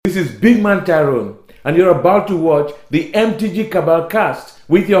This is Big Man Tyrone, and you're about to watch the MTG Cabal cast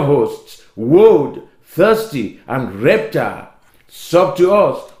with your hosts, Woad, Thirsty, and Reptar. Sub to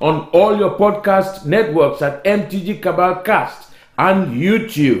us on all your podcast networks at MTG Cabal Cast and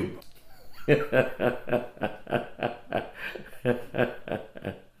YouTube.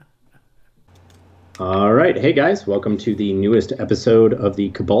 All right. Hey, guys. Welcome to the newest episode of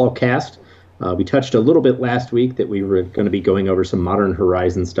the Cabal Cast. We touched a little bit last week that we were going to be going over some Modern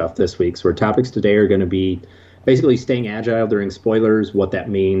Horizon stuff this week. So our topics today are going to be basically staying agile during spoilers, what that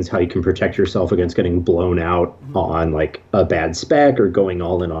means, how you can protect yourself against getting blown out on like a bad spec or going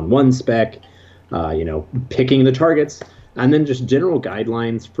all in on one spec, picking the targets, and then just general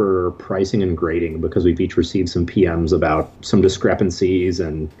guidelines for pricing and grading, because we've each received some PMs about some discrepancies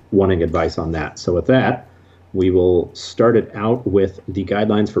and wanting advice on that. So with that, we will start it out with the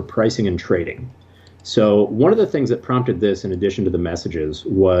guidelines for pricing and trading. So one of the things that prompted this, in addition to the messages,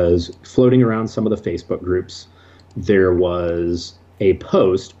 was floating around some of the Facebook groups. There was a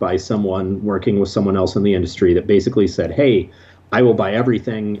post by someone working with someone else in the industry that basically said, hey, I will buy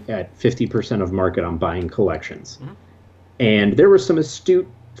everything at 50% of market on buying collections. Mm-hmm. And there were some astute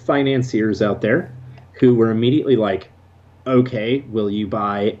financiers out there who were immediately like, okay, will you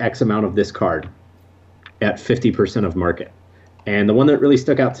buy X amount of this card at 50% of market? And the one that really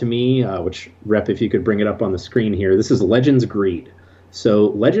stuck out to me, which, Rep, if you could bring it up on the screen here, this is Legends Greed. So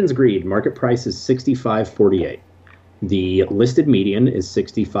Legends Greed, market price is 65.48. The listed median is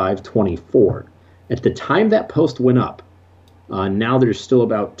 65.24. At the time that post went up, now there's still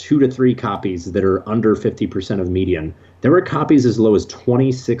about 2 to 3 copies that are under 50% of median. There were copies as low as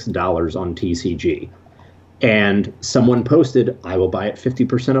 $26 on TCG. And someone posted, I will buy at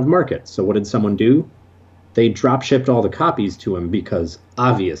 50% of market. So what did someone do? They drop shipped all the copies to him, because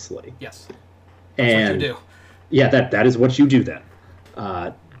obviously. Yes. That's what you do. Yeah, that is what you do then.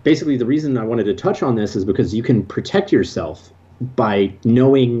 Basically, the reason I wanted to touch on this is because you can protect yourself by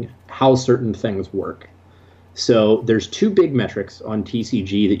knowing how certain things work. So there's 2 big metrics on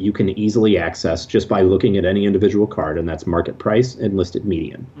TCG that you can easily access just by looking at any individual card, and that's market price and listed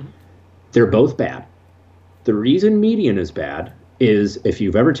median. Mm-hmm. They're both bad. The reason median is bad is, if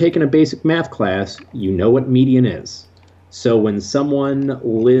you've ever taken a basic math class, you know what median is. So when someone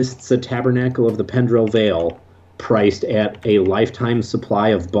lists a Tabernacle of the Pendrell Vale priced at a lifetime supply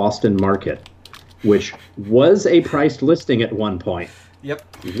of Boston Market, which was a priced listing at one point. Yep.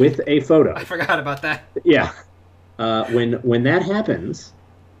 With a photo. I forgot about that. Yeah. When that happens,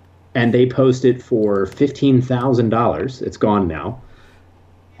 and they post it for $15,000, it's gone now,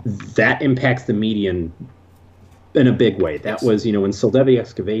 that impacts the median in a big way. That was, when Soldevi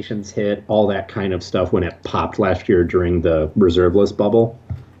Excavations hit, all that kind of stuff, when it popped last year during the reserve list bubble,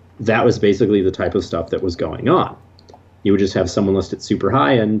 that was basically the type of stuff that was going on. You would just have someone list it super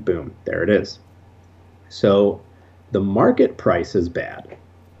high, and boom, there it is. So the market price is bad,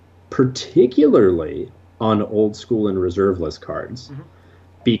 particularly on old school and reserve list cards,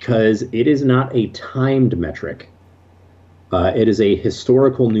 because it is not a timed metric. It is a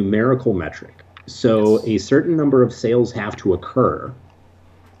historical numerical metric. So a certain number of sales have to occur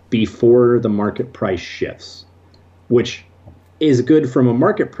before the market price shifts, which is good from a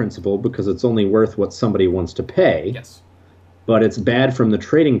market principle because it's only worth what somebody wants to pay. Yes. But it's bad from the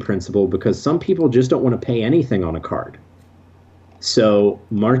trading principle because some people just don't want to pay anything on a card. So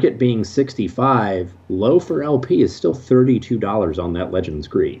market being 65, low for LP is still $32 on that Legends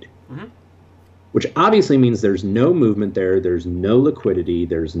Greed. Mm-hmm. Which obviously means there's no movement there, there's no liquidity,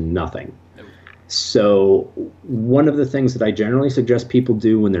 there's nothing. Nope. So one of the things that I generally suggest people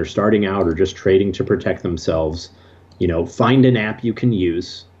do when they're starting out or just trading to protect themselves, find an app you can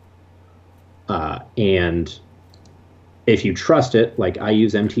use. And if you trust it, like I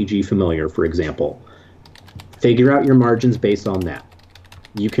use MTG Familiar, for example, figure out your margins based on that.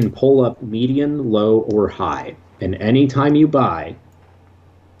 You can pull up median, low, or high. And anytime you buy,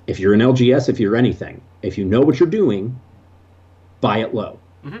 if you're an LGS, if you're anything, if you know what you're doing, buy it low.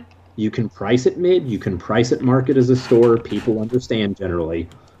 Mm-hmm. You can price it mid, you can price it market as a store. People understand generally.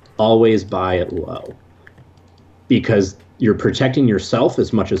 Always buy it low. Because you're protecting yourself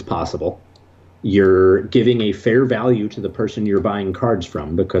as much as possible. You're giving a fair value to the person you're buying cards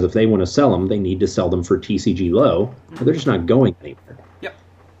from, because if they want to sell them, they need to sell them for TCG low. Mm-hmm. They're just not going anywhere. Yep.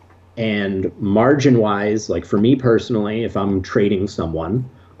 And margin-wise, like for me personally, if I'm trading someone,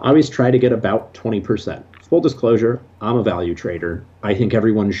 I always try to get about 20%. Full disclosure, I'm a value trader. I think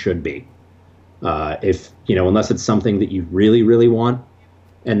everyone should be. Unless it's something that you really, really want,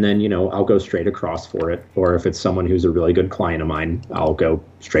 and then, I'll go straight across for it. Or if it's someone who's a really good client of mine, I'll go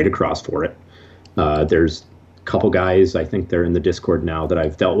straight across for it. There's couple guys, I think they're in the Discord now, that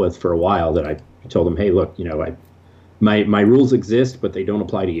I've dealt with for a while, that I told them, hey, look, my rules exist, but they don't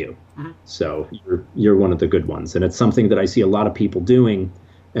apply to you. Mm-hmm. So you're one of the good ones. And it's something that I see a lot of people doing,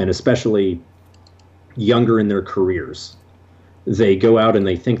 and especially younger in their careers. They go out and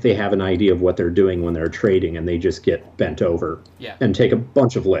they think they have an idea of what they're doing when they're trading, and they just get bent over and take a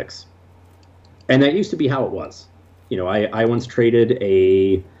bunch of licks. And that used to be how it was. I once traded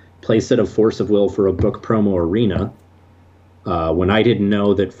a playset of Force of Will for a book promo arena when I didn't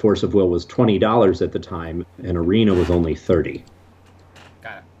know that Force of Will was $20 at the time and arena was only $30.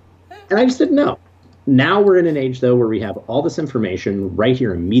 Got it. And I just didn't know. Now we're in an age, though, where we have all this information right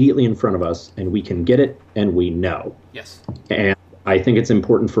here immediately in front of us, and we can get it, and we know. Yes. And I think it's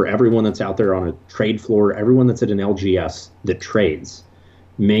important for everyone that's out there on a trade floor, everyone that's at an LGS that trades,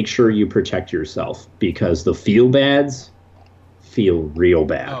 make sure you protect yourself, because the feel-bads feel real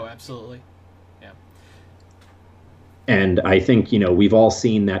bad. Oh, absolutely. Yeah. And I think, we've all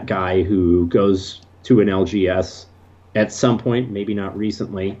seen that guy who goes to an LGS at some point, maybe not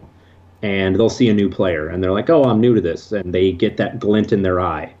recently, and they'll see a new player, and they're like, oh, I'm new to this. And they get that glint in their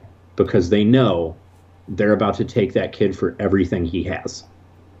eye because they know they're about to take that kid for everything he has.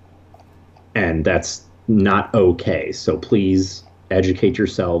 And that's not okay. So please educate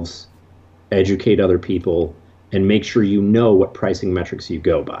yourselves, educate other people, and make sure you know what pricing metrics you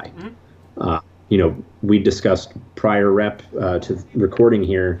go by. Mm-hmm. We discussed prior rep to recording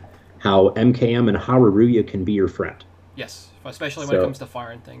here how MKM and Haruruya can be your friend. Yes, especially when it comes to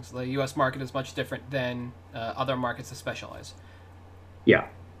foreign things. The U.S. market is much different than other markets that specialize. Yeah,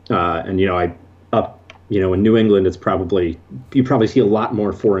 and in New England, you probably see a lot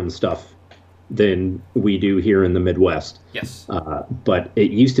more foreign stuff than we do here in the Midwest. Yes. But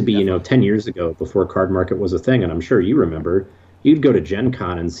it used to be, 10 years ago, before card market was a thing, and I'm sure you remember, you'd go to Gen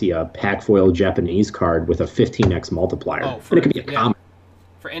Con and see a pack foil Japanese card with a 15x multiplier. And it could be a common.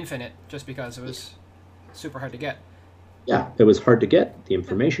 For Infinite, just because it was super hard to get. Yeah, it was hard to get. The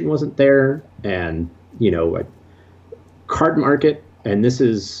information wasn't there. And, card market, and this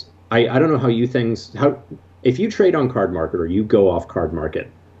is, I don't know if you trade on card market or you go off card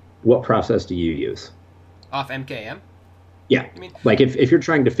market, what process do you use? Off MKM? Yeah. I mean, like if you're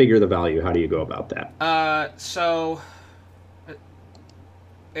trying to figure the value, how do you go about that? So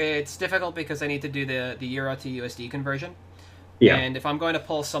it's difficult because I need to do the Euro to USD conversion. Yeah. And if I'm going to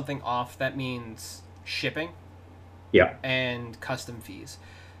pull something off, that means shipping. Yeah. And custom fees.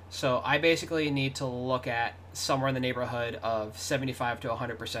 So I basically need to look at somewhere in the neighborhood of 75 to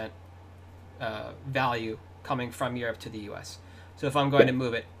 100% value coming from Europe to the U.S. So if I'm going to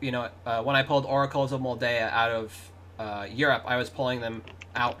move it, when I pulled Oracles of Moldea out of Europe, I was pulling them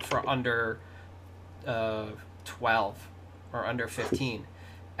out for under 12 or under 15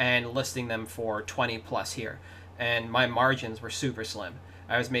 and listing them for 20 plus here. And my margins were super slim.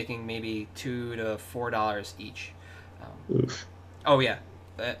 I was making maybe $2 to $4 each. Oh, yeah.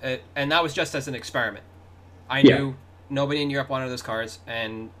 And that was just as an experiment. I knew nobody in Europe wanted those cards,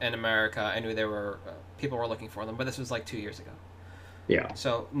 and in America, I knew there were people were looking for them, but this was like 2 years ago. Yeah.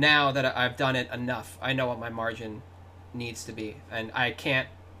 So now that I've done it enough, I know what my margin needs to be, and I can't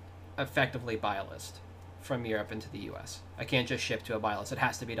effectively buy a list from Europe into the U.S. I can't just ship to a buy list. It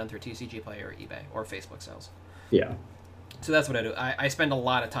has to be done through TCG Player or eBay or Facebook sales. Yeah. So that's what I do. I spend a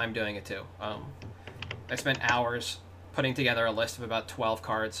lot of time doing it too. I spent hours putting together a list of about 12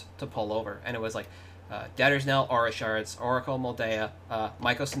 cards to pull over, and it was like Debtor's Knell, Aura Shards, Oracle Moldea,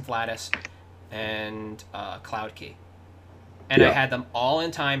 Mycos and Flatus, and Cloud Key. And I had them all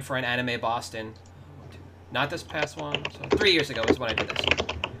in time for an Anime Boston. Not this past one. So 3 years ago is when I did this.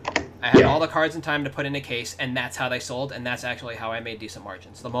 I had all the cards in time to put in a case, and that's how they sold, and that's actually how I made decent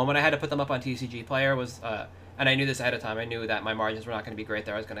margins. The moment I had to put them up on TCG Player was, and I knew this ahead of time, I knew that my margins were not going to be great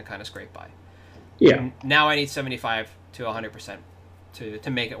there. I was going to kind of scrape by. Yeah. And now I need 75 to 100% to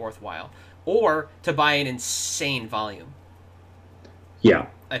make it worthwhile. Or to buy an insane volume. Yeah.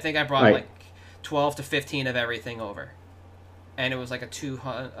 I think I brought like 12 to 15 of everything over. And it was like a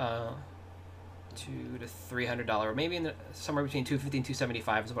 $200 to $300, maybe somewhere between $250 and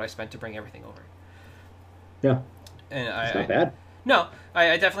 $275 is what I spent to bring everything over. Yeah. And it's not bad. No,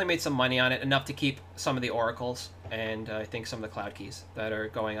 I definitely made some money on it, enough to keep some of the oracles and I think some of the cloud keys that are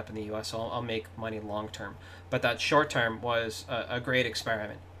going up in the U.S. So I'll make money long term. But that short term was a great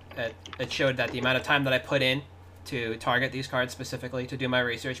experiment. It showed that the amount of time that I put in to target these cards specifically, to do my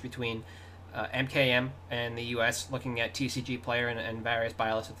research between MKM and the U.S., looking at TCG Player and various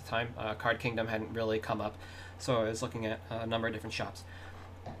buy lists at the time. Card Kingdom hadn't really come up, so I was looking at a number of different shops.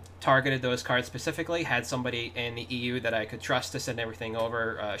 Targeted those cards specifically, had somebody in the EU that I could trust to send everything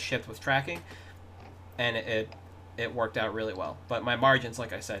over, shipped with tracking, and it worked out really well. But my margins,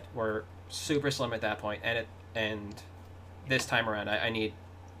 like I said, were super slim at that point, and this time around, I need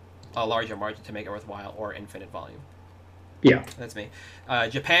a larger margin to make it worthwhile, or infinite volume. Yeah. That's me.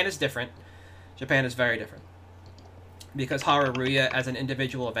 Japan is different. Japan is very different. Because Haruruya, as an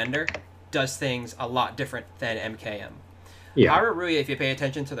individual vendor, does things a lot different than MKM. Yeah. Haruruya, if you pay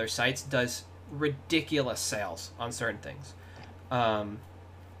attention to their sites, does ridiculous sales on certain things.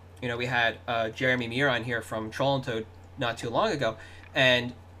 We had Jeremy Muir on here from Troll and Toad not too long ago,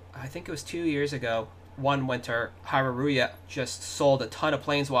 and I think it was 2 years ago, one winter, Haruruya just sold a ton of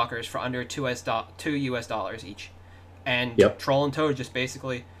Planeswalkers for under $2 US each. And Yep. Troll and Toad just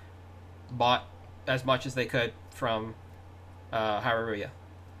basically bought as much as they could from Haruruya,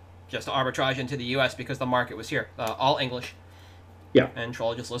 just to arbitrage into the US because the market was here, all English. Yeah. And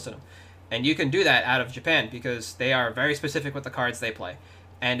Troll just listed them. And you can do that out of Japan because they are very specific with the cards they play.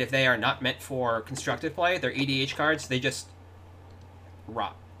 And if they are not meant for constructed play, they're EDH cards, they just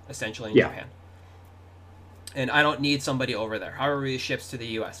rot, essentially, in Japan. And I don't need somebody over there. Haruruya ships to the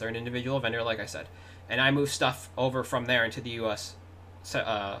US. They're an individual vendor, like I said. And I move stuff over from there into the US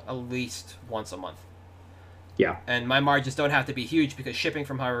at least once a month. Yeah. And my margins don't have to be huge because shipping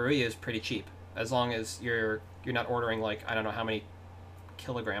from Haruruya is pretty cheap, as long as you're not ordering, like, I don't know how many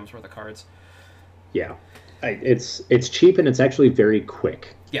kilograms worth of cards. Yeah. It's cheap, and it's actually very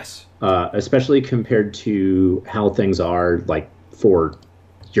quick. Yes. Especially compared to how things are, like, for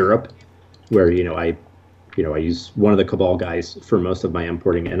Europe, where I use one of the Cabal guys for most of my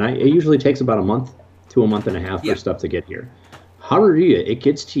importing, and it usually takes about a month to a month and a half for stuff to get here. Haruruya, it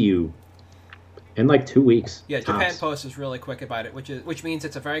gets to you in like 2 weeks. Yeah, tops. Japan Post is really quick about it, which means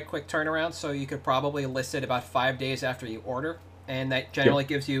it's a very quick turnaround. So you could probably list it about 5 days after you order, and that generally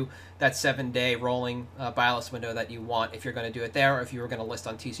gives you that 7-day rolling buy list window that you want if you're going to do it there, or if you were going to list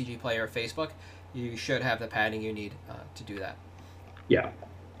on TCG Player or Facebook. You should have the padding you need to do that. Yeah.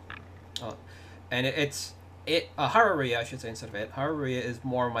 And Haruruya, I should say instead of it, Haruruya is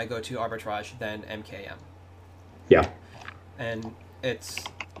more my go-to arbitrage than MKM. Yeah. And it's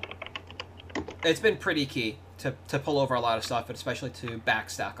been pretty key to pull over a lot of stuff, but especially to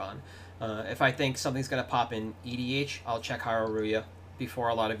backstack on. If I think something's going to pop in EDH, I'll check Haruruya before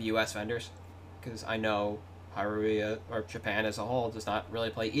a lot of US vendors, because I know Haruruya, or Japan as a whole, does not really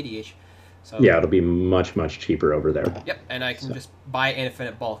play EDH. So yeah, it'll be much, much cheaper over there. Yep, and I can just buy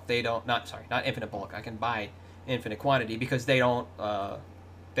infinite bulk. Not infinite bulk. I can buy infinite quantity because they don't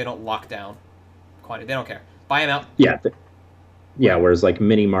lock down quantity. They don't care. Buy them out. Yeah. Yeah, whereas like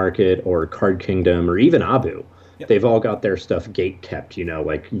Mini Market or Card Kingdom or even Abu, they've all got their stuff gate kept,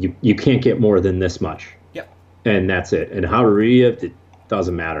 like you can't get more than this much. Yep. And that's it. And Haruruya, it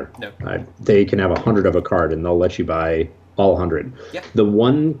doesn't matter. No. They can have 100 of a card and they'll let you buy all 100. Yep. The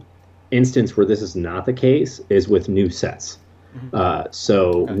one instance where this is not the case is with new sets.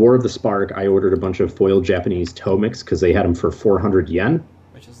 Mm-hmm. War of the Spark, I ordered a bunch of foil Japanese Tomix because they had them for 400 yen.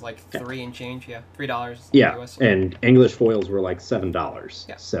 Which is like $3 and change, $3. Yeah, US. and English foils were like $7.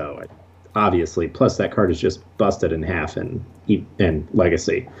 Yeah. So obviously, plus that card is just busted in half in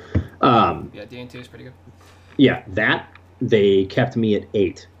Legacy. D&2 is pretty good. Yeah, that they kept me at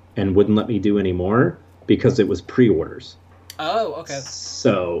 8 and wouldn't let me do any more because it was pre-orders. Oh, okay.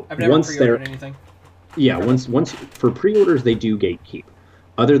 So I've never pre-ordered anything. Yeah, once for pre-orders they do gatekeep.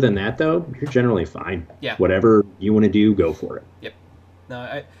 Other than that, though, you're generally fine. Yeah. Whatever you want to do, go for it. Yep.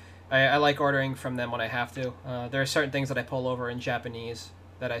 No, I like ordering from them when I have to. There are certain things that I pull over in Japanese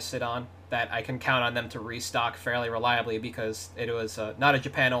that I sit on that I can count on them to restock fairly reliably because it was not a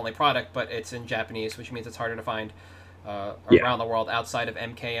Japan-only product, but it's in Japanese, which means it's harder to find around the world outside of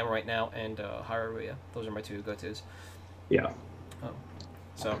MKM right now and Haruruya. Those are my two go-tos. Yeah.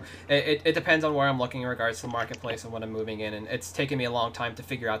 So it depends on where I'm looking in regards to the marketplace and what I'm moving in, and it's taken me a long time to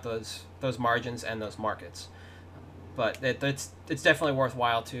figure out those margins and those markets. But it's definitely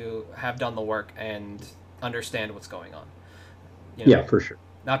worthwhile to have done the work and understand what's going on. Yeah, for sure.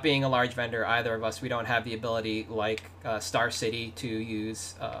 Not being a large vendor, either of us, we don't have the ability like Star City to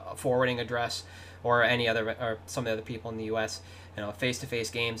use a forwarding address or some of the other people in the U.S. Face-to-face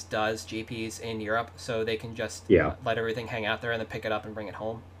games does GPs in Europe, so they can just let everything hang out there and then pick it up and bring it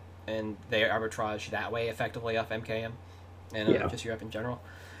home, and they arbitrage that way effectively off MKM and just Europe in general.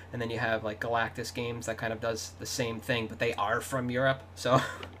 And then you have like Galactus Games that kind of does the same thing, but they are from Europe, so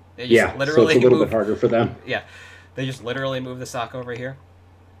they just literally so it's a little bit harder for them. Yeah, they just literally move the stock over here.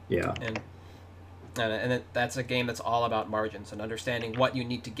 Yeah, and that's a game that's all about margins and understanding what you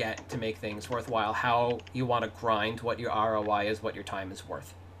need to get to make things worthwhile, how you want to grind, what your ROI is, what your time is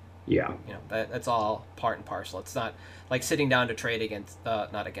worth. Yeah. That's all part and parcel. It's not like sitting down to trade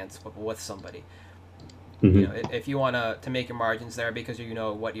but with somebody. You know, if you want to make your margins there because you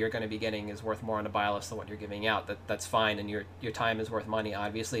know what you're going to be getting is worth more on the buy list than what you're giving out, that's fine, and your time is worth money,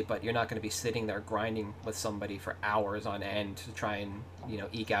 obviously, but you're not going to be sitting there grinding with somebody for hours on end to try and, you know,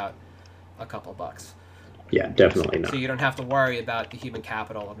 eke out a couple bucks. Yeah, definitely not. So you don't have to worry about the human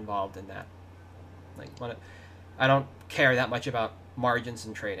capital involved in that. Like, I don't care that much about margins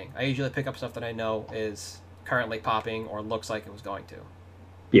in trading. I usually pick up stuff that I know is currently popping or looks like it was going to.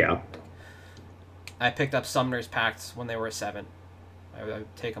 Yeah. I picked up Summoner's Pacts when they were 7. I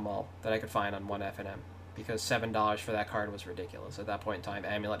would take them all that I could find on one FNM because $7 for that card was ridiculous. At that point in time,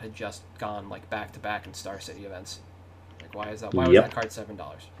 Amulet had just gone like back to back in Star City events. Like, why is that? Why was that card $7?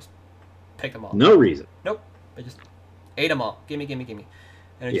 Just pick them all. No reason. Nope. I just ate them all. Gimme.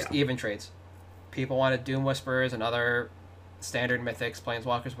 And it just even trades. People wanted Doom Whisperers and other standard mythics,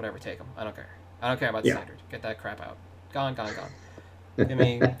 planeswalkers, whatever. Take them. I don't care. I don't care about standard. Get that crap out. Gone. give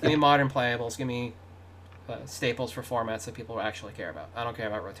me modern playables. Give me staples for formats that people actually care about. I don't care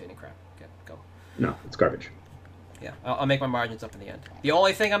about rotating crap. Go. No, it's garbage. Yeah, I'll make my margins up in the end. The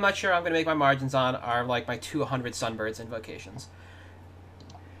only thing I'm not sure I'm going to make my margins on are like my 200 Sunbirds Invocations.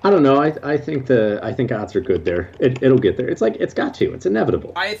 I don't know. I think odds are good there. It'll get there. It's like it's got to. It's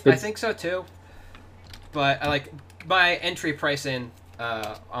inevitable. I think so too. But I like my entry price in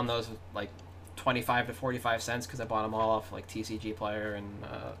on those like 25 to 45 cents because I bought them all off like TCG Player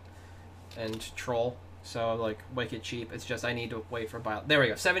and Troll. So like wicked cheap. It's just I need to wait for buy. There we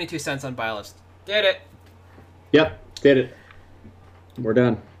go. 72 cents on buy list. Did it. Yep, did it. We're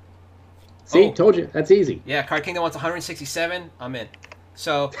done. See, told you. That's easy. Yeah, Card Kingdom wants 167. I'm in.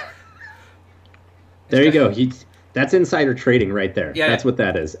 So there you go. That's insider trading right there. Yeah, that's what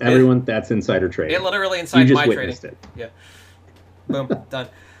that is. Everyone, that's insider trading. It literally inside my trading. It. Yeah. Boom. Done.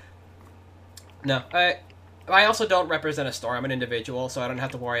 No, I also don't represent a store. I'm an individual, so I don't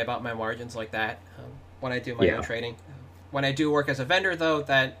have to worry about my margins like that when I do my own trading. When I do work as a vendor, though,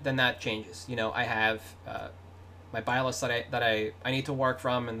 then that changes. You know, I have my buy list that I need to work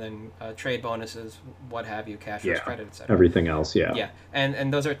from, and then trade bonuses, what have you, cash versus credit, etc. Everything else, yeah.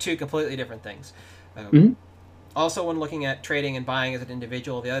 And those are two completely different things. Also, when looking at trading and buying as an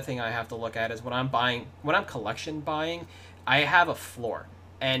individual, the other thing I have to look at is when I'm collection buying, I have a floor.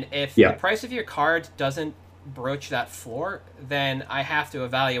 And if the price of your card doesn't broach that floor, then I have to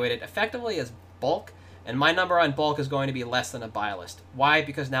evaluate it effectively as bulk, and my number on bulk is going to be less than a buy list. Why?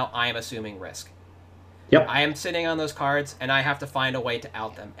 Because now I am assuming risk. Yep. I am sitting on those cards, and I have to find a way to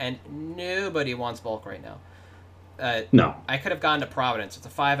out them, and nobody wants bulk right now. No. I could have gone to Providence. It's a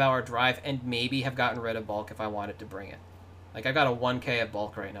 5-hour drive, and maybe have gotten rid of bulk if I wanted to bring it. Like, I got a 1K of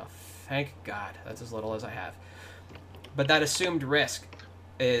bulk right now. Thank God. That's as little as I have. But that assumed risk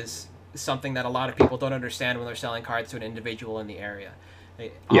is something that a lot of people don't understand when they're selling cards to an individual in the area.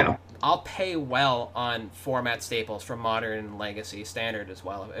 I'll pay well on format staples from Modern and Legacy, Standard as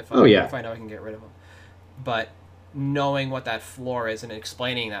well, if I know I can get rid of them. But knowing what that floor is and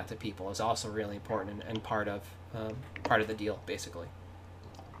explaining that to people is also really important and part of the deal, basically.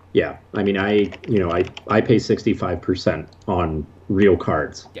 Yeah, I mean, I pay 65% on real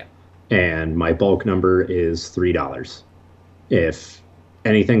cards. Yeah. And my bulk number is $3. If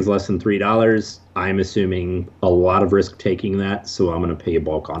anything's less than $3, I'm assuming a lot of risk taking that, so I'm going to pay a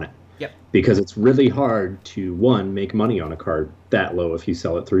bulk on it. Yep. Because it's really hard to, one, make money on a card that low if you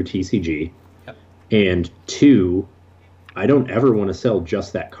sell it through TCG. Yep. And two, I don't ever want to sell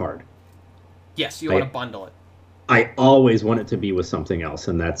just that card. Yes, you want to bundle it. I always want it to be with something else,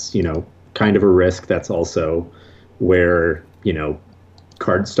 and that's, kind of a risk. That's also where,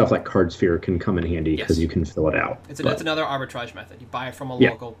 stuff like Cardsphere can come in handy because you can fill it out. It's another arbitrage method. You buy it from a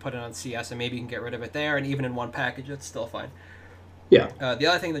local, put it on CS, and maybe you can get rid of it there, and even in one package, it's still fine. Yeah. The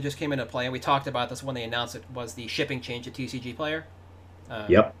other thing that just came into play, and we talked about this when they announced it, was the shipping change to TCG Player.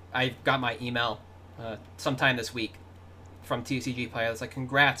 Yep. I got my email sometime this week from TCG Player. It's like,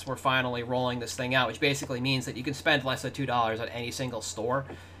 congrats, we're finally rolling this thing out, which basically means that you can spend less than $2 at any single store,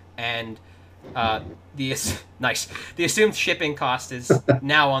 and the assumed shipping cost is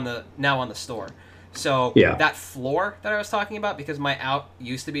now on the store. So that floor that I was talking about, because my out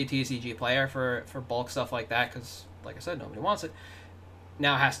used to be TCG Player for bulk stuff like that, because like I said, nobody wants it,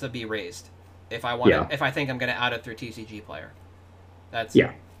 now has to be raised if I want if I think I'm going to out it through TCG Player. That's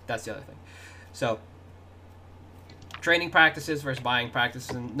the other thing. So trading practices versus buying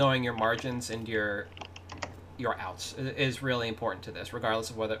practices and knowing your margins and your outs is really important to this,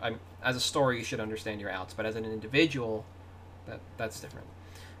 regardless of whether as a store you should understand your outs, but as an individual that's different.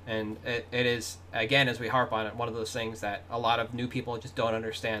 And it is, again, as we harp on it, one of those things that a lot of new people just don't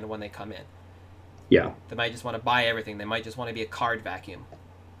understand when they come in. Yeah. They might just want to buy everything. They might just want to be a card vacuum.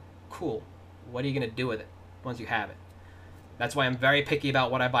 Cool. what are you going to do with it once you have it? That's why I'm very picky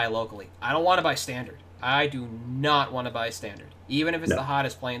about what I buy locally. I don't want to buy standard. I do not want to buy standard, even if it's the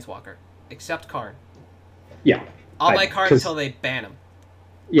hottest Planeswalker, except Karn. Yeah. I'll buy Karn until they ban him.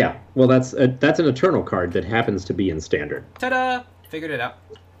 Yeah, well, that's an Eternal card that happens to be in standard. Ta-da! Figured it out.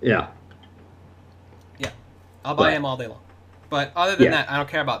 Yeah. Yeah. I'll buy him all day long. But other than that, I don't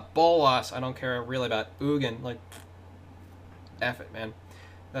care about Bolas. I don't care really about Ugin. Like, F it, man.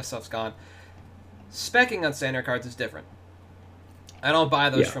 That stuff's gone. Speccing on standard cards is different. I don't buy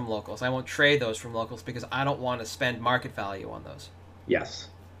those from locals. I won't trade those from locals because I don't want to spend market value on those. Yes.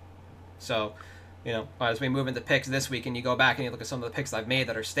 So, as we move into picks this week and you go back and you look at some of the picks I've made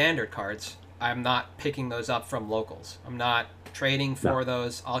that are standard cards, I'm not picking those up from locals. I'm not trading for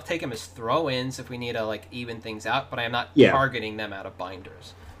those. I'll take them as throw-ins if we need to even things out, but I am not targeting them out of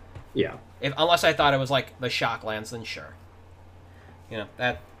binders. Yeah. Unless I thought it was like the Shocklands, then sure.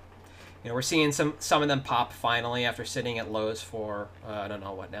 We're seeing some of them pop finally after sitting at lows for I don't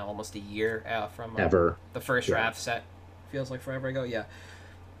know what now, almost a year from the first draft set. Feels like forever ago. Yeah.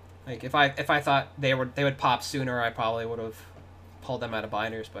 Like if I thought they would pop sooner, I probably would have pulled them out of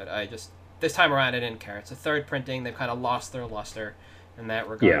binders. But this time around I didn't care. It's a third printing. They've kind of lost their luster in that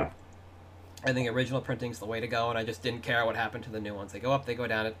regard. Yeah. I think original printing's the way to go, and I just didn't care what happened to the new ones. They go up, they go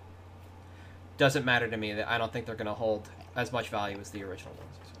down. It doesn't matter to me. I don't think they're going to hold as much value as the original ones.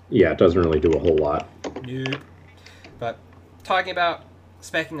 Yeah, it doesn't really do a whole lot. Nope. But talking about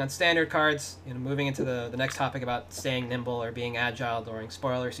speccing on standard cards, moving into the next topic about staying nimble or being agile during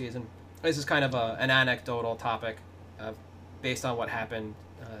spoiler season. This is kind of an anecdotal topic based on what happened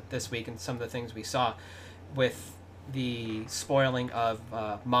this week and some of the things we saw with the spoiling of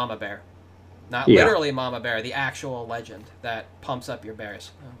Mama Bear. Not literally Mama Bear, the actual legend that pumps up your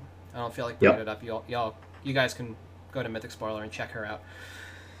bears. I don't feel like putting it up. You guys can go to Mythic Spoiler and check her out.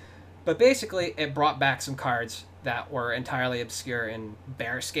 But basically, it brought back some cards that were entirely obscure in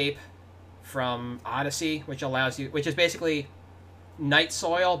Bearscape from Odyssey, which is basically Night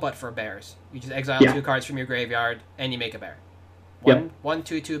Soil, but for bears. You just exile 2 cards from your graveyard, and you make a bear.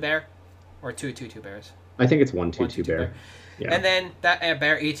 1/2/2 bear, or 2/2/2 bears. I think it's 1/2/2 bear. Yeah. And then that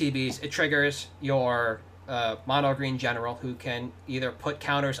bear ETBs, it triggers your mono green general, who can either put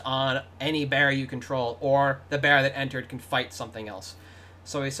counters on any bear you control, or the bear that entered can fight something else.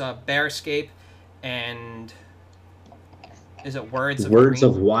 So we saw Bearscape, and is it Words of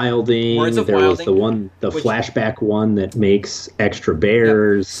Wilding? Words of there Wilding, was the flashback one that makes extra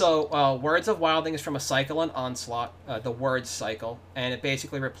bears. Yeah. So Words of Wilding is from a cycle in Onslaught, the Words cycle, and it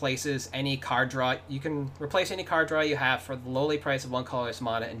basically replaces any card draw. You can replace any card draw you have for the lowly price of 1 colorless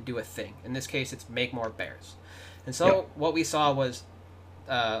mana and do a thing. In this case, it's make more bears. And so what we saw was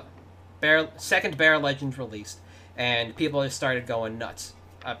second Bear Legend released, and people just started going nuts.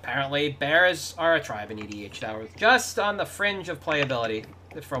 Apparently, bears are a tribe in EDH Towers, just on the fringe of playability,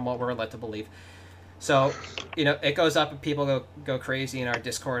 from what we're led to believe. So, it goes up and people go crazy in our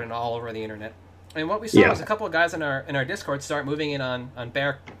Discord and all over the internet. And what we saw was a couple of guys in our Discord start moving in on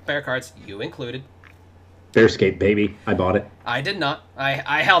bear cards, you included. Bearscape, baby. I bought it. I did not.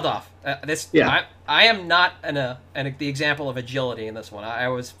 I held off. I am not the example of agility in this one. I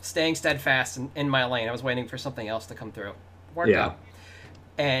was staying steadfast in my lane. I was waiting for something else to come through. Worked out.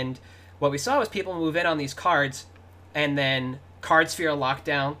 And what we saw was people move in on these cards, and then Cardsphere locked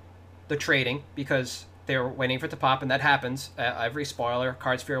down the trading because they were waiting for it to pop, and that happens. Every spoiler,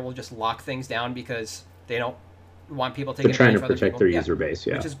 Cardsphere will just lock things down because they don't want people taking advantage of other people. They're trying to protect their user base,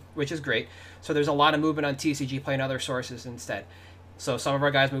 which is great. So there's a lot of movement on TCG Play and other sources instead. So some of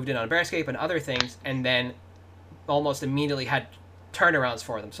our guys moved in on Bearscape and other things, and then almost immediately had turnarounds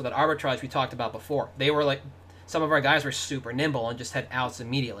for them. So that arbitrage we talked about before, they were like, some of our guys were super nimble and just had outs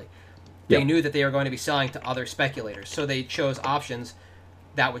immediately. They knew that they were going to be selling to other speculators, so they chose options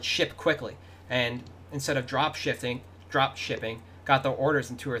that would ship quickly. And instead of drop shipping, got their orders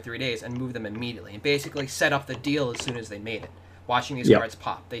in 2 or 3 days and moved them immediately, and basically set up the deal as soon as they made it. Watching these cards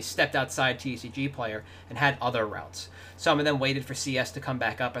pop, they stepped outside TCG Player and had other routes. Some of them waited for CS to come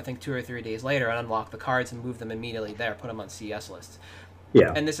back up, I think 2 or 3 days later, and unlock the cards and move them immediately there, put them on CS lists.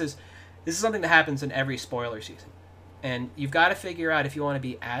 Yeah. And this is something that happens in every spoiler season. And you've got to figure out if you want to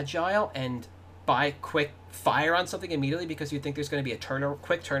be agile and buy quick fire on something immediately because you think there's going to be a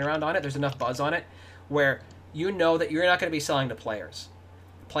quick turnaround on it, there's enough buzz on it, where you know that you're not going to be selling to players.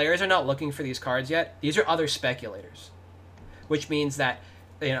 Players are not looking for these cards yet. These are other speculators. Which means that,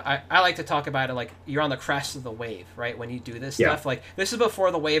 I like to talk about it like you're on the crest of the wave, right? When you do this stuff, like this is before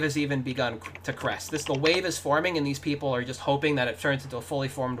the wave has even begun to crest. The wave is forming, and these people are just hoping that it turns into a fully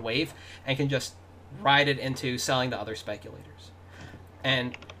formed wave and can just ride it into selling to other speculators.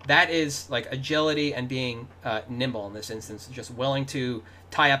 And that is like agility and being nimble in this instance, just willing to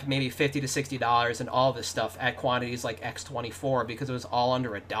tie up maybe $50 to $60 and all this stuff at quantities like X24 because it was all under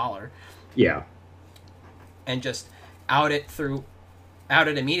 $1. Yeah. And just out it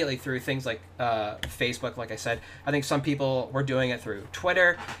immediately through things like Facebook. Like I said, I think some people were doing it through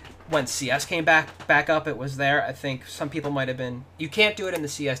Twitter. When CS came back up, it was there. I think some people might have been. You can't do it in the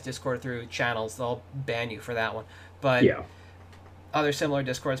CS Discord through channels; they'll ban you for that one. But Yeah. other similar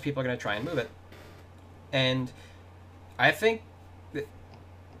Discords, people are going to try and move it. And I think,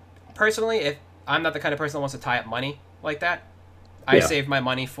 personally, if I'm not the kind of person that wants to tie up money like that, I Yeah. saved my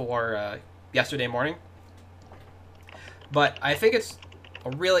money for yesterday morning. But I think it's a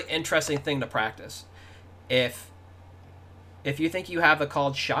really interesting thing to practice. If you think you have a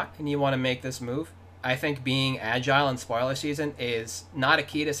called shot and you want to make this move, I think being agile in spoiler season is not a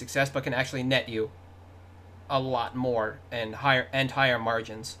key to success, but can actually net you a lot more and higher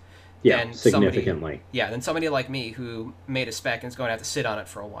margins. Yeah, than significantly. Than somebody like me who made a spec and is going to have to sit on it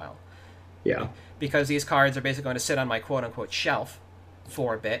for a while. Yeah. Because these cards are basically going to sit on my quote-unquote shelf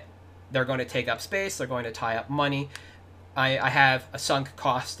for a bit. They're going to take up space. They're going to tie up money. I have a sunk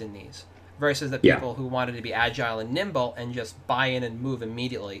cost in these versus the people who wanted to be agile and nimble and just buy in and move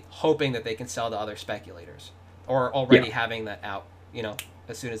immediately, hoping that they can sell to other speculators or already having that out.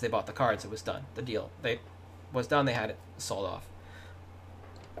 As soon as they bought the cards, it was done. The deal was done. They had it sold off.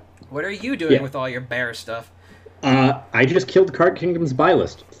 What are you doing with all your bear stuff? I just killed Card Kingdom's buy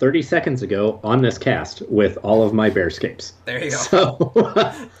list 30 seconds ago on this cast with all of my Bearscapes. There you go.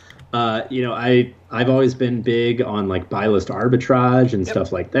 So, I've always been big on like buy list arbitrage and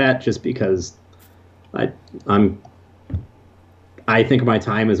stuff like that, just because I think my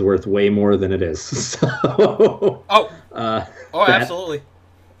time is worth way more than it is. So, absolutely.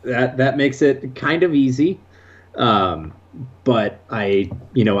 That makes it kind of easy. But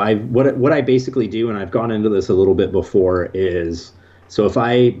what I basically do, and I've gone into this a little bit before, is so if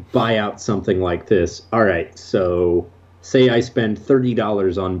I buy out something like this, all right, so say I spend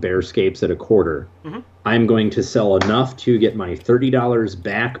 $30 on Bearscapes at a quarter, I'm going to sell enough to get my $30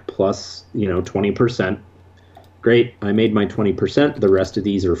 back plus 20%. Great, I made my 20%. The rest of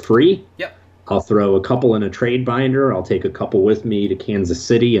these are free. Yep. I'll throw a couple in a trade binder. I'll take a couple with me to Kansas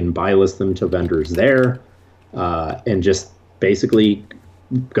City and buy list them to vendors there. And just basically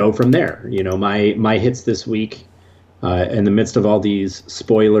go from there. My hits this week, in the midst of all these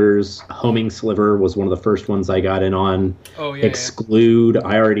spoilers, Homing Sliver was one of the first ones I got in on. Exclude,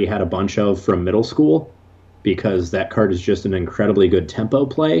 I already had a bunch of from middle school because that card is just an incredibly good tempo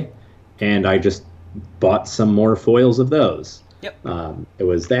play, and I just bought some more foils of those. Yep. It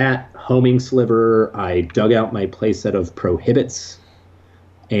was that, Homing Sliver, I dug out my playset of Prohibits.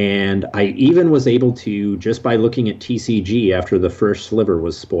 And I even was able to, just by looking at TCG after the first sliver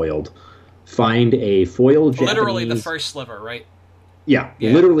was spoiled, find a foil Japanese... Literally the first sliver, right? Yeah,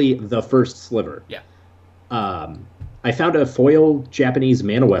 literally the first sliver. Yeah. I found a foil Japanese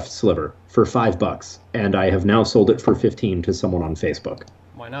Manaweft sliver for $5, and I have now sold it for $15 to someone on Facebook.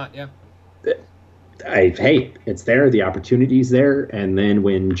 Why not? Yeah. Hey, it's there. The opportunity's there. And then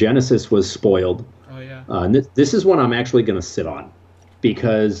when Genesis was spoiled... this is one I'm actually going to sit on.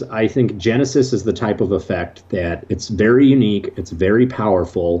 Because I think Genesis is the type of effect that it's very unique, it's very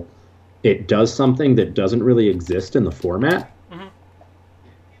powerful, it does something that doesn't really exist in the format,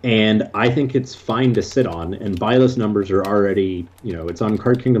 and I think it's fine to sit on, and buy list numbers are already, it's on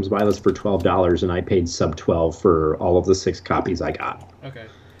Card Kingdom's buy list for $12, and I paid sub 12 for all of the 6 copies I got. Okay.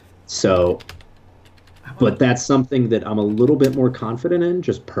 So, but that's something that I'm a little bit more confident in,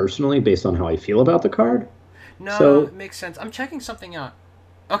 just personally, based on how I feel about the card. No, it makes sense. I'm checking something out.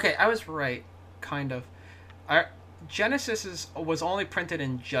 Okay, I was right, kind of. Genesis was only printed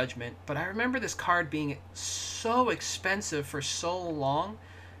in Judgment, but I remember this card being so expensive for so long,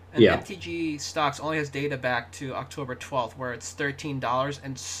 and MTG Stocks only has data back to October 12th, where it's $13,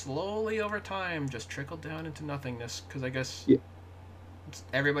 and slowly over time just trickled down into nothingness, because I guess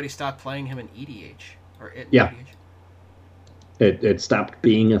everybody stopped playing him in EDH, or it in EDH. It stopped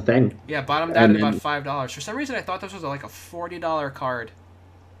being a thing. Yeah, bottomed out at about $5. For some reason, I thought this was like a $40 card.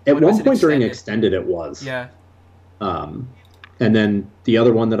 At one point during Extended, it was. Yeah. And then the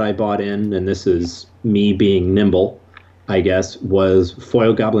other one that I bought in, and this is me being nimble, I guess, was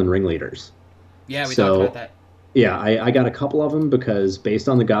Foil Goblin Ringleaders. Yeah, we talked about that. Yeah, I got a couple of them because based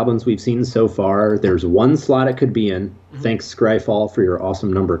on the goblins we've seen so far, there's one slot it could be in. Thanks, Scryfall, for your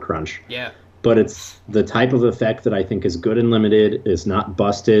awesome number crunch. Yeah. But it's the type of effect that I think is good and limited, is not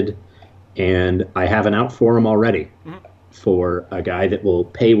busted, and I have an out for him already for a guy that will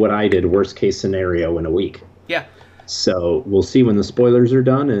pay what I did, worst case scenario, in a week. Yeah. So we'll see when the spoilers are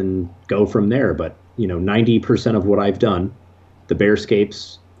done and go from there. But 90% of what I've done, the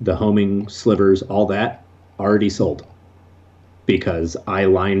Bearscapes, the homing slivers, all that already sold because I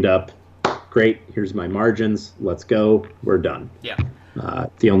lined up. Great, here's my margins. Let's go. We're done. Yeah.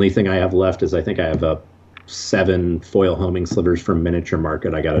 The only thing I have left is I think I have 7 foil homing slivers from Miniature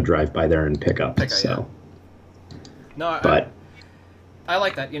Market. I got to drive by there and pick up. So, yeah. No, but I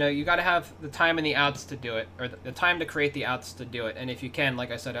like that. You got to have the time and the outs to do it, or the time to create the outs to do it. And if you can,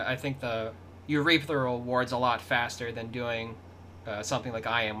 like I said, I think you reap the rewards a lot faster than doing something like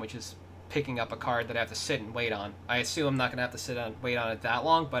I am, which is picking up a card that I have to sit and wait on. I assume I'm not going to have to wait on it that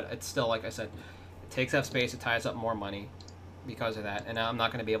long, but it's still, like I said, it takes up space, it ties up more money because of that, and I'm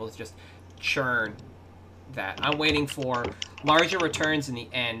not going to be able to just churn that. I'm waiting for larger returns in the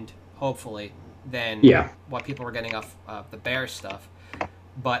end, hopefully, than what people were getting off the Bear stuff,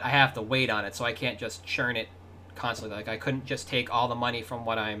 but I have to wait on it, so I can't just churn it constantly. Like, I couldn't just take all the money from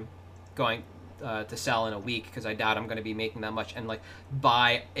what I'm going to sell in a week, because I doubt I'm going to be making that much, and like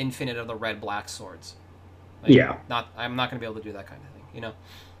buy infinite of the red-black swords. Like, I'm not going to be able to do that kind of thing,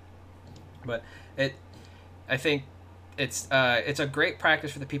 But I think it's a great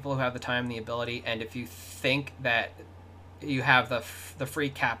practice for the people who have the time and the ability, and if you think that you have the free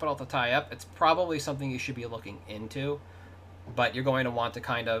capital to tie up, it's probably something you should be looking into, but you're going to want to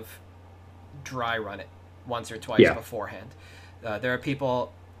kind of dry run it once or twice beforehand. There are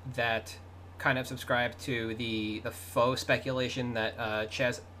people that kind of subscribe to the faux speculation that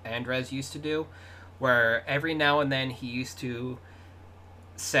Chaz Andres used to do, where every now and then he used to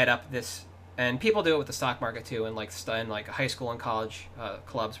set up this, and people do it with the stock market too, in like high school and college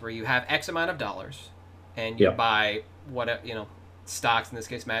clubs, where you have X amount of dollars and you buy stocks, in this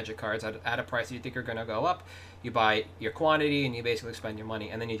case Magic cards, at a price that you think are going to go up. You buy your quantity and you basically spend your money,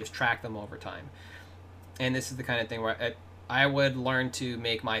 and then you just track them over time. And this is the kind of thing where I would learn to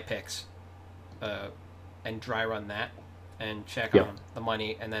make my picks and dry run that and check on the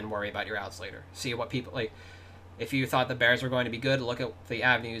money, and then worry about your outs later. See what people like. If you thought the Bears were going to be good, look at the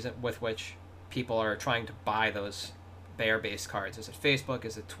avenues with which people are trying to buy those Bear-based cards. Is it Facebook?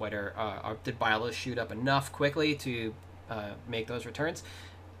 Is it Twitter? Did buy lists shoot up enough quickly to make those returns?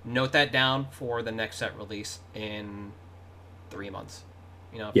 Note that down for the next set release in 3 months.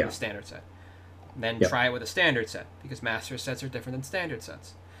 For the standard set. Then try it with a standard set, because master sets are different than standard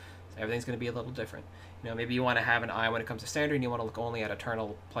sets. So everything's going to be a little different. Maybe you want to have an eye when it comes to standard, and you want to look only at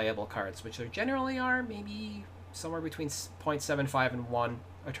eternal playable cards, which there generally are maybe somewhere between 0.75 and 1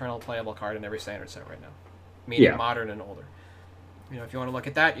 eternal playable card in every standard set right now, meaning modern and older. If you want to look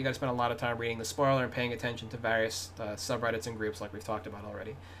at that, you got to spend a lot of time reading the spoiler and paying attention to various subreddits and groups like we've talked about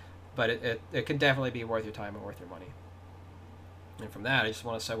already. But it can definitely be worth your time and worth your money. And from that, I just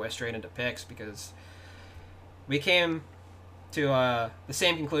want to segue straight into picks, because we came to the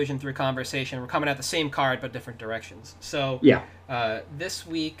same conclusion through conversation. We're coming at the same card, but different directions. So this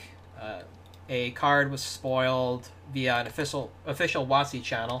week, a card was spoiled via an official WotC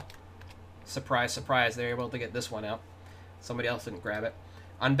channel. Surprise, surprise, they were able to get this one out. Somebody else didn't grab it.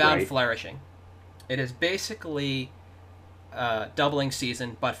 Unbound Flourishing. It is basically doubling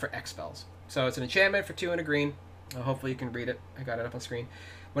season, but for X spells. So it's an enchantment for 2 and a green. Hopefully you can read it. I got it up on screen.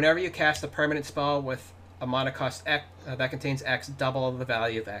 Whenever you cast a permanent spell with a mana cost X, that contains X, double the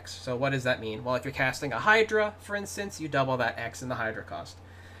value of X. So what does that mean? Well, if you're casting a Hydra, for instance, you double that X in the Hydra cost.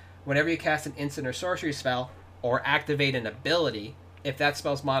 Whenever you cast an instant or sorcery spell, or activate an ability, if that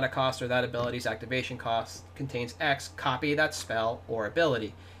spell's mana cost or that ability's activation cost contains X, copy that spell or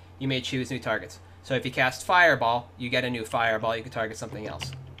ability. You may choose new targets. So if you cast Fireball, you get a new Fireball, you can target something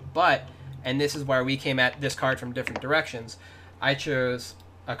else. But, and this is where we came at this card from different directions, I chose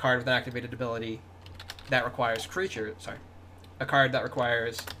a card with an activated ability that requires a card that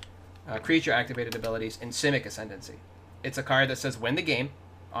requires creature activated abilities in Simic Ascendancy. It's a card that says win the game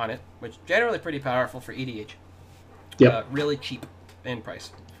on it, which generally pretty powerful for EDH. Really cheap in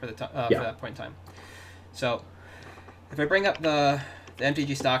price for that point in time. So if I bring up the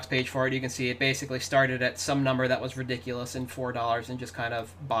MTG stocks page for it, you can see it basically started at some number that was ridiculous in $4 and just kind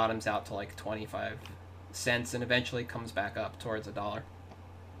of bottoms out to like 25 cents and eventually comes back up towards $1.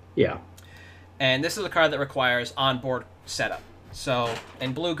 Yeah. And this is a card that requires onboard setup. So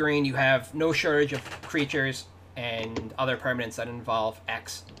in blue-green, you have no shortage of creatures and other permanents that involve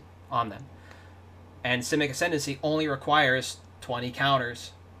X on them. And Simic Ascendancy only requires 20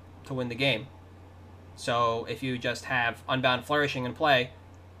 counters to win the game. So if you just have Unbound Flourishing in play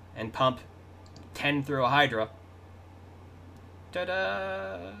and pump 10 through a Hydra,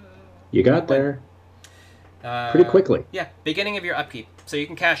 ta-da! You got there. pretty quickly. Yeah, beginning of your upkeep. So you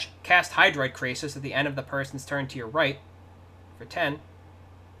can cast Hydroid Krasis at the end of the person's turn to your right for 10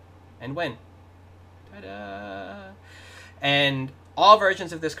 and win. Ta-da! And all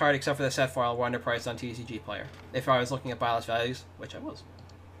versions of this card, except for the set foil, were underpriced on TCG Player. If I was looking at buy list values, which I was.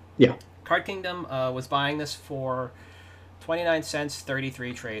 Yeah. Card Kingdom was buying this for 29 cents,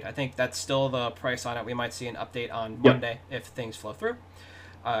 33 trade. I think that's still the price on it. We might see an update on Monday if things flow through.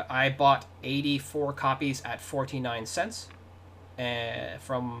 I bought 84 copies at 49 cents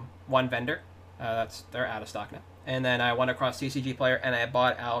from one vendor. They're out of stock now. And then I went across TCG Player and I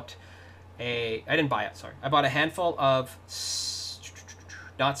bought out I didn't buy it, sorry. I bought a handful of,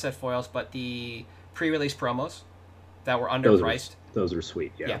 not set foils, but the pre-release promos that were underpriced. Those are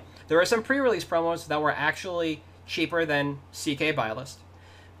sweet, yeah. There were some pre-release promos that were actually cheaper than CK Buy List.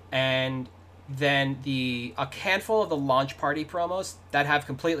 And then a handful of the launch party promos that have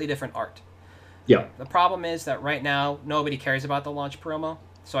completely different art. Yeah. The problem is that right now, nobody cares about the launch promo,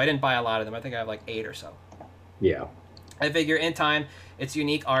 so I didn't buy a lot of them. I think I have like 8 or so. Yeah. I figure in time, it's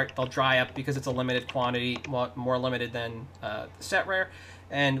unique art. They'll dry up because it's a limited quantity, more limited than the set rare,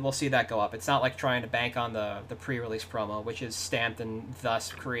 and we'll see that go up. It's not like trying to bank on the pre-release promo, which is stamped and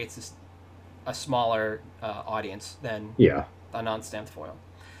thus creates a smaller audience than a non-stamped foil.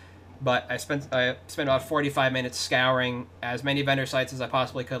 But I spent about 45 minutes scouring as many vendor sites as I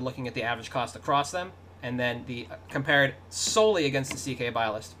possibly could, looking at the average cost across them, and then compared solely against the CK buy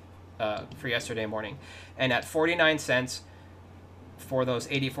list for yesterday morning. And at 49 cents for those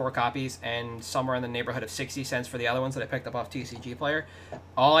 84 copies, and somewhere in the neighborhood of 60 cents for the other ones that I picked up off TCG Player,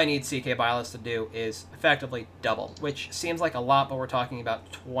 all I need CK buy list to do is effectively double, which seems like a lot, but we're talking about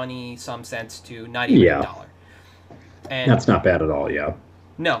 20-some cents to not even $1. And that's not bad at all, yeah.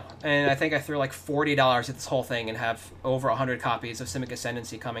 No, and I think I threw like $40 at this whole thing and have over 100 copies of Simic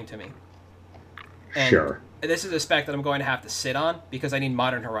Ascendancy coming to me. And sure. This is a spec that I'm going to have to sit on because I need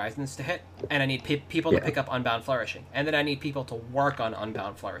Modern Horizons to hit, and I need people to pick up Unbound Flourishing, and then I need people to work on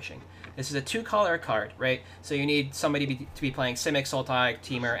Unbound Flourishing. This is a 2-color card, right? So you need somebody to be playing Simic, Sultai,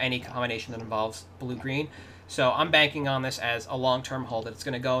 Temur, any combination that involves blue-green. So I'm banking on this as a long-term hold. It's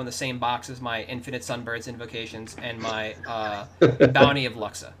going to go in the same box as my Infinite Sunbirds Invocations and my Bounty of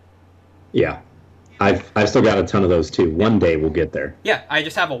Luxa. Yeah. I've still got a ton of those too. One day we'll get there. Yeah, I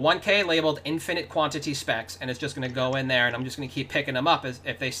just have a 1K labeled infinite quantity specs, and it's just going to go in there, and I'm just going to keep picking them up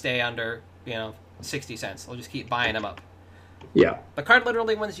if they stay under 60 cents. I'll just keep buying them up. Yeah. The card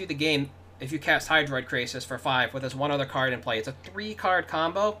literally wins you the game if you cast Hydroid Krasis for 5 with this one other card in play. It's a 3-card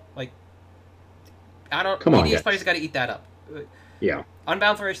combo. Like, Come on, EDH players got to eat that up. Yeah.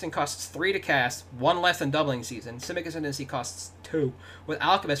 Unbound Flourishing costs 3 to cast, 1 less than Doubling Season. Simic Ascendancy costs 2. With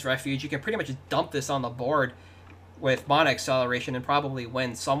Alchemist Refuge, you can pretty much just dump this on the board with Mana Acceleration and probably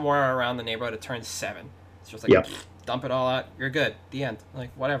win somewhere around the neighborhood of turn 7. It's just like, dump it all out, you're good. The end.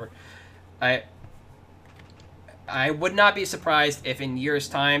 Like, whatever. I would not be surprised if in years'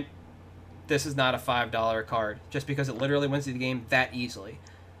 time this is not a $5 card, just because it literally wins you the game that easily.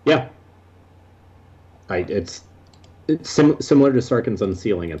 Yeah. It's similar to Sarkhan's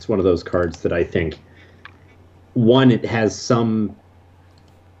Unsealing. It's one of those cards that I think, one, it has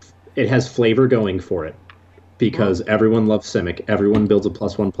flavor going for it because everyone loves Simic. Everyone builds a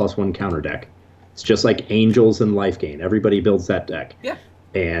 +1/+1 counter deck. It's just like Angels and Life Gain. Everybody builds that deck. Yeah.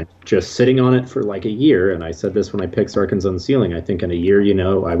 And just sitting on it for like a year, and I said this when I picked Sarkhan's Unsealing, I think in a year,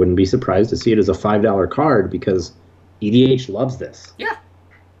 I wouldn't be surprised to see it as a $5 card because EDH loves this. Yeah.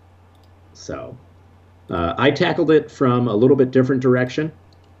 So I tackled it from a little bit different direction.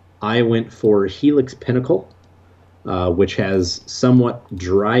 I went for Helix Pinnacle, which has somewhat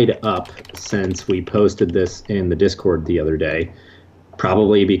dried up since we posted this in the Discord the other day,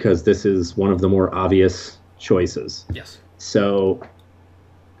 probably because this is one of the more obvious choices. Yes. So,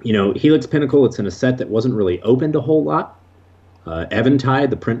 Helix Pinnacle, it's in a set that wasn't really opened a whole lot. Eventide,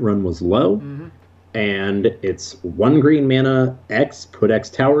 the print run was low. And it's 1 green mana, X, put X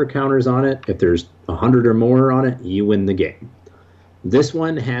tower counters on it. If there's 100 or more on it, you win the game. This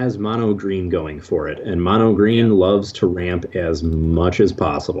one has mono green going for it, and mono green loves to ramp as much as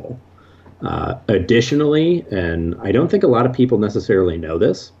possible. Additionally, and I don't think a lot of people necessarily know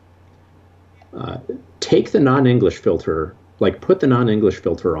this, take the non-English filter, put the non-English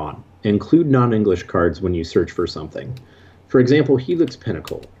filter on. Include non-English cards when you search for something. For example, Helix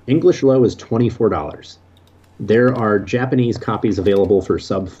Pinnacle. English low is $24. There are Japanese copies available for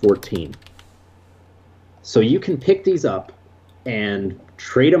sub 14. So you can pick these up and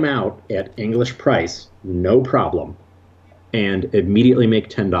trade them out at English price, no problem, and immediately make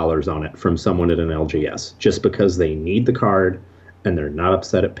 $10 on it from someone at an LGS, just because they need the card and they're not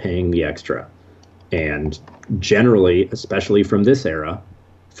upset at paying the extra. And generally, especially from this era,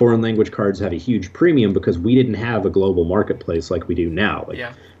 foreign language cards have a huge premium because we didn't have a global marketplace like we do now. Like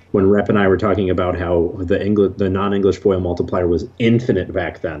Yeah. when Rep and I were talking about how the non-English foil multiplier was infinite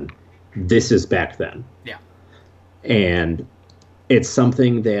back then, this is back then. Yeah. And it's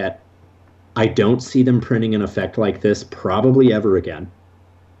something that I don't see them printing an effect like this probably ever again.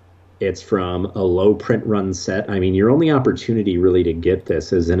 It's from a low print run set. I mean, your only opportunity really to get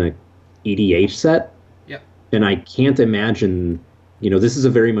this is in a EDH set. Yep. And I can't imagine, this is a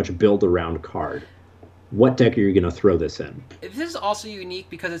very much build around card. What deck are you going to throw this in? This is also unique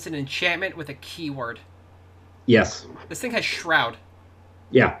because it's an enchantment with a keyword. Yes. This thing has Shroud.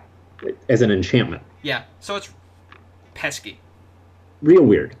 Yeah. As an enchantment. Yeah. So it's pesky. Real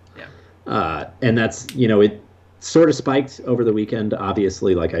weird. Yeah. And that's, it sort of spiked over the weekend,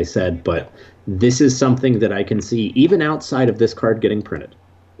 obviously, like I said, but this is something that I can see even outside of this card getting printed,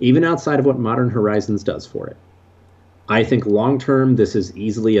 even outside of what Modern Horizons does for it. I think long-term, this is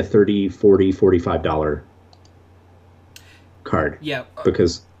easily a $30, $40, $45 card. Yeah.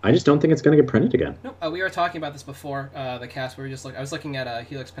 Because I just don't think it's going to get printed again. No, we were talking about this before the cast. We were just I was looking at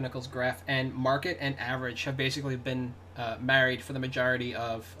Helix Pinnacle's graph, and market and average have basically been married for the majority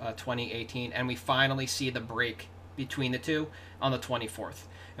of 2018, and we finally see the break between the two on the 24th.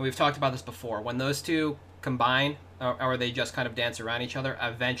 And we've talked about this before. When those two combine, or they just kind of dance around each other,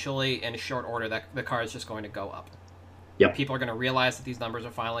 eventually, in a short order, the card is just going to go up. Yep. People are going to realize that these numbers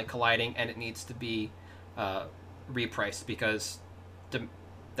are finally colliding, and it needs to be repriced because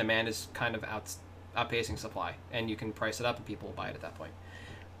demand is kind of outpacing supply, and you can price it up and people will buy it at that point.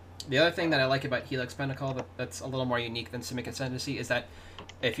 The other thing that I like about Helix Pinnacle that's a little more unique than Simic Ascendancy is that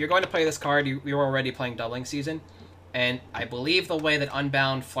if you're going to play this card, you're already playing Doubling Season, and I believe the way that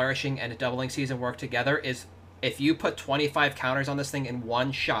Unbound, Flourishing, and Doubling Season work together is if you put 25 counters on this thing in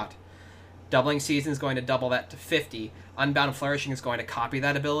one shot, Doubling Season is going to double that to 50, Unbound and Flourishing is going to copy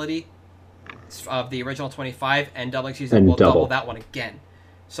that ability of the original 25, and Doubling Season will double that one again.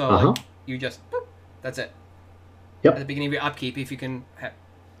 So like, you just, boop, that's it. Yep. At the beginning of your upkeep, if you can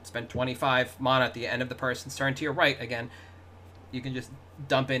spend 25 mana at the end of the person's turn to your right again, you can just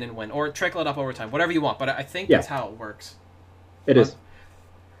dump in and win. Or trickle it up over time, whatever you want. But I think that's how it works. It is.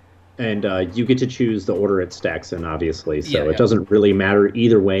 And you get to choose the order it stacks in, obviously. So it doesn't really matter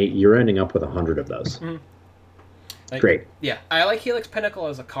either way. You're ending up with 100 of those. Mm-hmm. Great. Yeah, I like Helix Pinnacle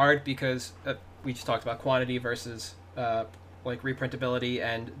as a card because we just talked about quantity versus reprintability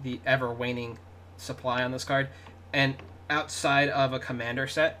and the ever waning supply on this card. And outside of a commander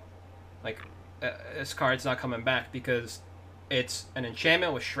set, this card's not coming back because it's an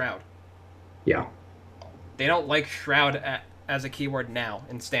enchantment with Shroud. Yeah. They don't like Shroud as a keyword now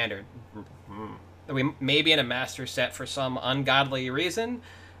in Standard. Maybe in a master set for some ungodly reason,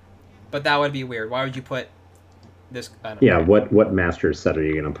 but that would be weird. Why would you put this? I don't know. What master set are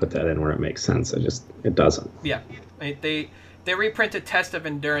you going to put that in where it makes sense? It doesn't. Yeah, they reprinted Test of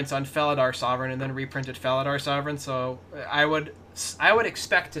Endurance on Felidar Sovereign and then reprinted Felidar Sovereign, so I would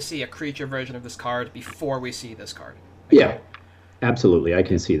expect to see a creature version of this card before we see this card. Yeah, absolutely. I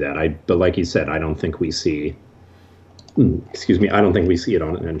can see that. But like you said, I don't think we see. I don't think we see it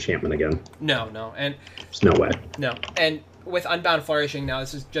on an enchantment again. No, and there's no way. No, and with Unbound Flourishing now,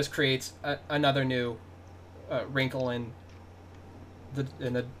 just creates another new wrinkle in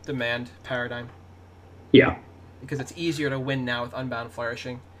the demand paradigm. Yeah. Because it's easier to win now with Unbound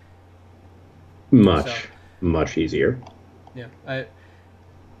Flourishing. Much easier. Yeah,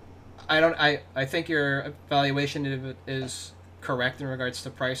 I think your evaluation of it is correct in regards to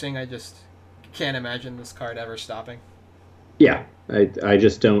pricing. I just can't imagine this card ever stopping. Yeah, I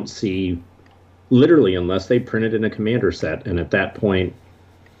just don't see, literally, unless they print it in a commander set, and at that point,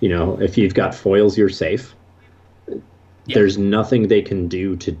 if you've got foils, you're safe. Yeah. There's nothing they can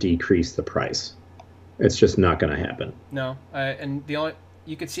do to decrease the price. It's just not going to happen. No, and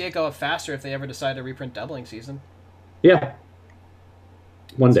you could see it go faster if they ever decide to reprint Doubling Season. Yeah.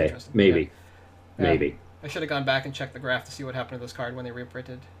 One day, maybe. Yeah. Maybe. I should have gone back and checked the graph to see what happened to this card when they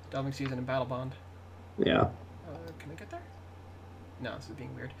reprinted Doubling Season and Battle Bond. Yeah. Can I get there? No, this is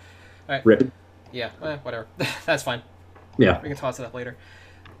being weird. All right. Rip. Yeah, whatever. That's fine. Yeah. We can toss it up later.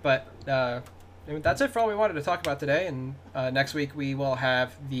 But that's it for all we wanted to talk about today. And next week we will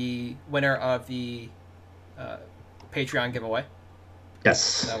have the winner of the Patreon giveaway.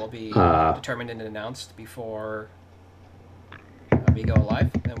 Yes. That will be determined and announced before we go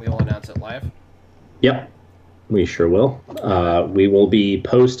live, and we will announce it live. Yep. We sure will. We will be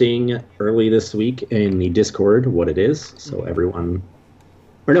posting early this week in the Discord what it is, so everyone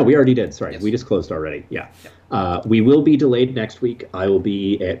Or no, we already did. Sorry, Yes. we just closed already. Yeah. Yep. We will be delayed next week. I will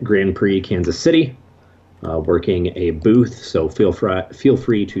be at Grand Prix Kansas City, working a booth. So feel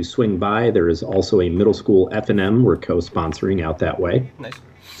free to swing by. There is also a middle school F&M. We're co-sponsoring out that way. Nice.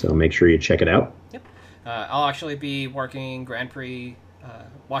 So make sure you check it out. Yep. I'll actually be working Grand Prix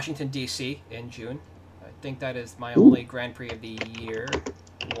Washington, D.C. in June. I think that is my only Grand Prix of the year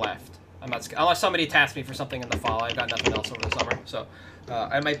left. I'm not unless somebody tasks me for something in the fall. I've got nothing else over the summer. So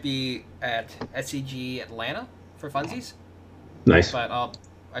I might be at SCG Atlanta for funsies. Nice. But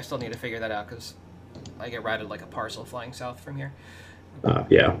I still need to figure that out because I get routed like a parcel flying south from here.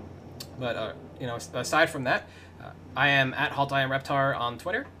 Yeah. But, aside from that, I am at Haltai and Reptar on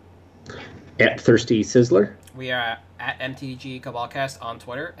Twitter. At Thirsty Sizzler. We are at MTG Cabalcast on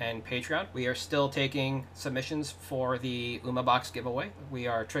Twitter and Patreon. We are still taking submissions for the Uma Box giveaway. We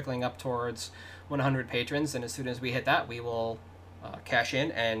are trickling up towards 100 patrons, and as soon as we hit that, we will cash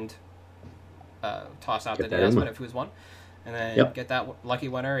in and toss out the announcement of who's won. And then get that lucky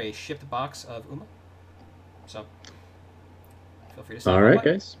winner a shipped box of Uma. So, feel free to stop. All right,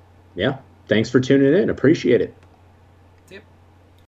 guys. Yeah. Thanks for tuning in. Appreciate it.